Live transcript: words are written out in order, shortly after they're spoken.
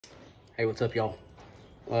Hey, what's up, y'all?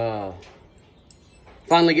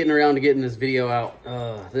 Finally getting around to getting this video out.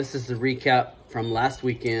 This is the recap from last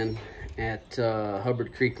weekend at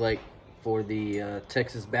Hubbard Creek Lake for the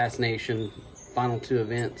Texas Bass Nation final 2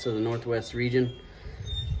 events of the Northwest region.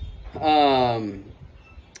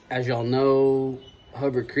 As y'all know,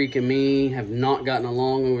 Hubbard Creek and me have not gotten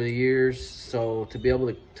along over the years, so to be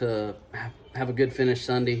able to have a good finish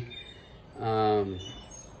Sunday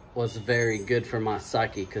was very good for my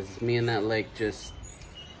psyche, because me and that lake just,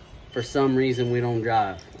 for some reason, we don't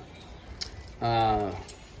jive.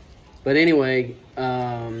 But anyway,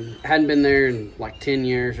 hadn't been there in like 10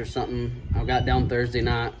 years or something. I got down Thursday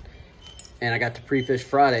night and I got to pre-fish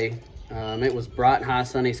Friday. It was bright and high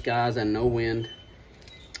sunny skies and no wind.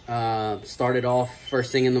 Started off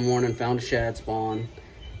first thing in the morning, found a shad spawn.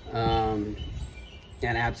 And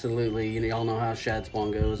absolutely, y'all know how shad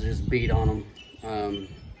spawn goes, just beat on them.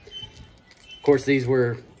 Of course, this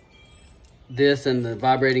and the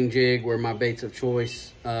vibrating jig were my baits of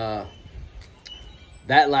choice. That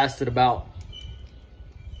lasted about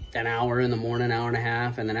an hour in the morning, hour and a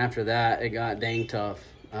half. And then after that, it got dang tough.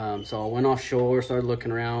 So I went offshore, started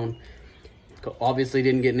looking around. Obviously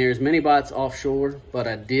didn't get near as many bites offshore, but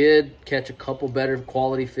I did catch a couple better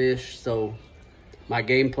quality fish. So my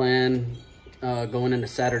game plan going into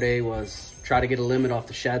Saturday was try to get a limit off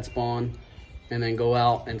the shad spawn and then go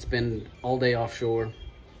out and spend all day offshore,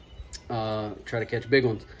 try to catch big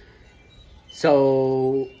ones.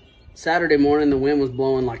 So Saturday morning, the wind was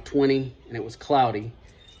blowing like 20 and it was cloudy.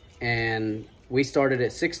 And we started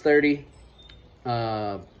at 6:30.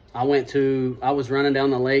 I was running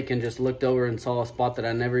down the lake and just looked over and saw a spot that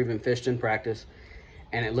I never even fished in practice.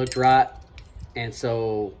 And it looked right. And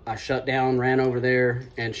so I shut down, ran over there,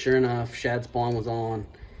 and sure enough, shad spawn was on.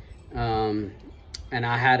 And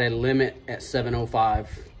I had a limit at 7:05.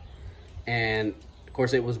 And of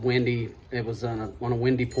course it was windy. It was on a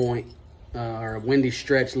windy point, or a windy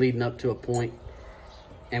stretch leading up to a point.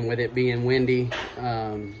 And with it being windy,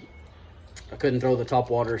 I couldn't throw the top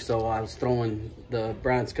water, so I was throwing the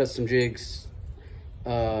Brian's Custom Jigs,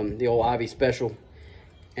 the old Ivy Special.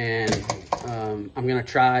 And I'm gonna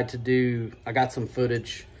try to do, I got some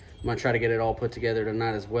footage. I'm gonna try to get it all put together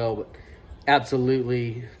tonight as well, but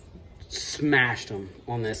absolutely smashed them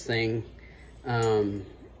on this thing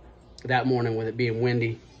that morning with it being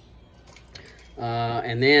windy.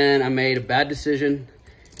 And then I made a bad decision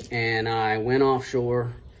and I went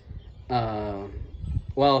offshore. Well,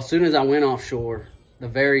 as soon as I went offshore, the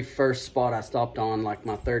very first spot I stopped on, like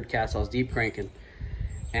my third cast, I was deep cranking,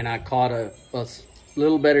 and I caught a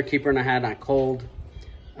little better keeper than I had, and I cold.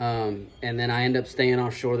 And then I ended up staying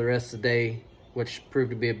offshore the rest of the day, which proved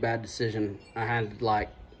to be a bad decision. I had like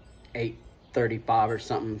 8:35 or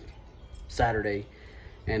something Saturday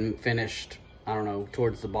and finished, I don't know,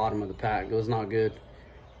 towards the bottom of the pack. It was not good.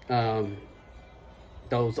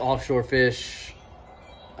 Those offshore fish,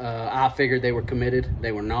 I figured they were committed.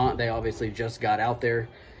 They were not. They obviously just got out there,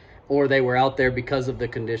 or they were out there because of the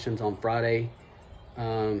conditions on Friday.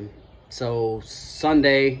 So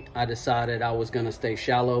Sunday, I decided I was going to stay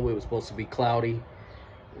shallow. It was supposed to be cloudy.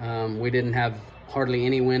 We didn't have hardly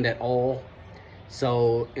any wind at all.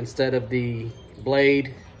 So instead of the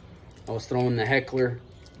blade, I was throwing the heckler.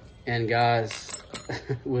 And guys,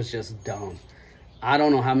 it was just dumb. I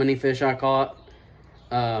don't know how many fish I caught.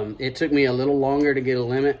 It took me a little longer to get a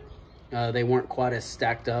limit. They weren't quite as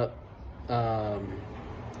stacked up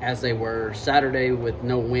as they were Saturday with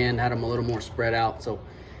no wind. Had them a little more spread out, so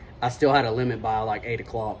I still had a limit by like 8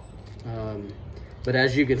 o'clock. But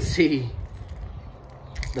as you can see,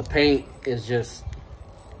 the paint is just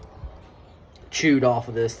chewed off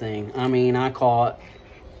of this thing. I mean, I caught,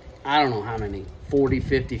 I don't know how many, 40,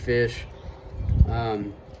 50 fish.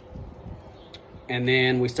 And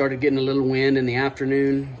then we started getting a little wind in the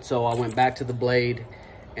afternoon, so I went back to the blade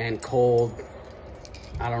and cold,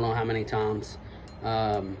 I don't know how many times,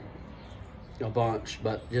 a bunch,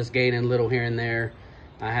 but just gaining a little here and there.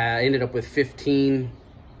 I ended up with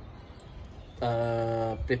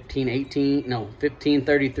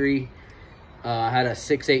 1533. I had a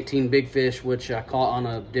 618 big fish, which I caught on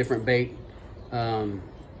a different bait. It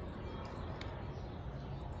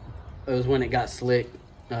was when it got slick.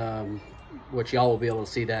 Which y'all will be able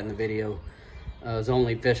to see that in the video. It was the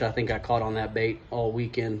only fish I think I caught on that bait all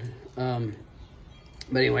weekend. But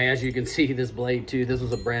anyway, as you can see, this blade too, this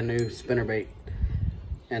was a brand new spinner bait.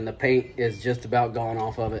 And the paint is just about gone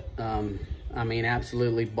off of it. I mean,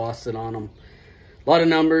 absolutely busted on them. A lot of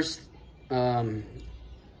numbers. But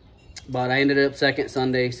I ended up second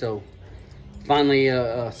Sunday, so finally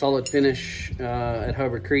a solid finish at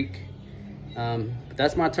Hubbard Creek. But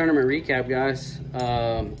that's my tournament recap, guys.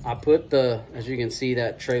 I put as you can see,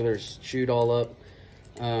 that trailer's chewed all up.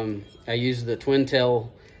 I used the twin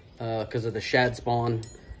tail because of the shad spawn.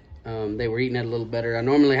 They were eating it a little better. I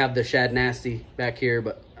normally have the shad nasty back here,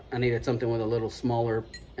 but I needed something with a little smaller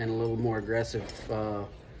and a little more aggressive, or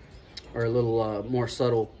a little more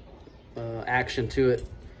subtle action to it.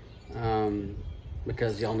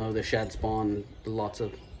 Because y'all know the shad spawn, lots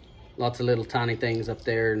of little tiny things up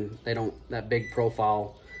there, and they don't, that big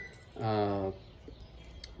profile, though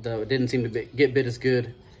it didn't seem to get bit as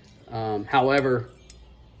good. However,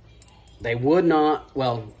 they would not,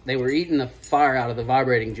 well, they were eating the fire out of the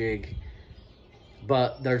vibrating jig,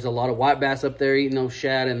 but there's a lot of white bass up there eating those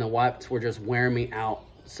shad, and the whites were just wearing me out.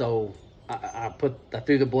 So I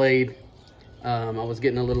threw the blade. I was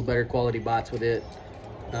getting a little better quality bites with it,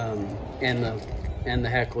 and the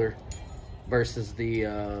heckler versus the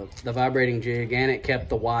vibrating jig, and it kept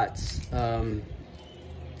the whites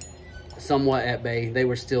somewhat at bay. They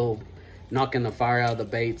were still knocking the fire out of the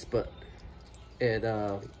baits, but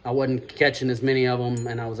I wasn't catching as many of them,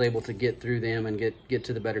 and I was able to get through them and get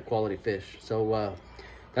to the better quality fish. So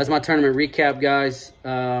that's my tournament recap, guys.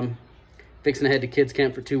 Fixing to head to kids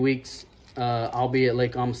camp for 2 weeks. I'll be at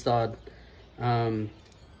Lake Amistad, and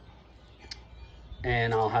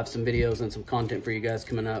I'll have some videos and some content for you guys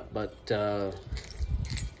coming up. But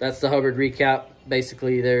that's the Hubbard recap.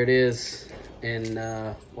 Basically, there it is, and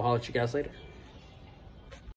we'll holler at you guys later.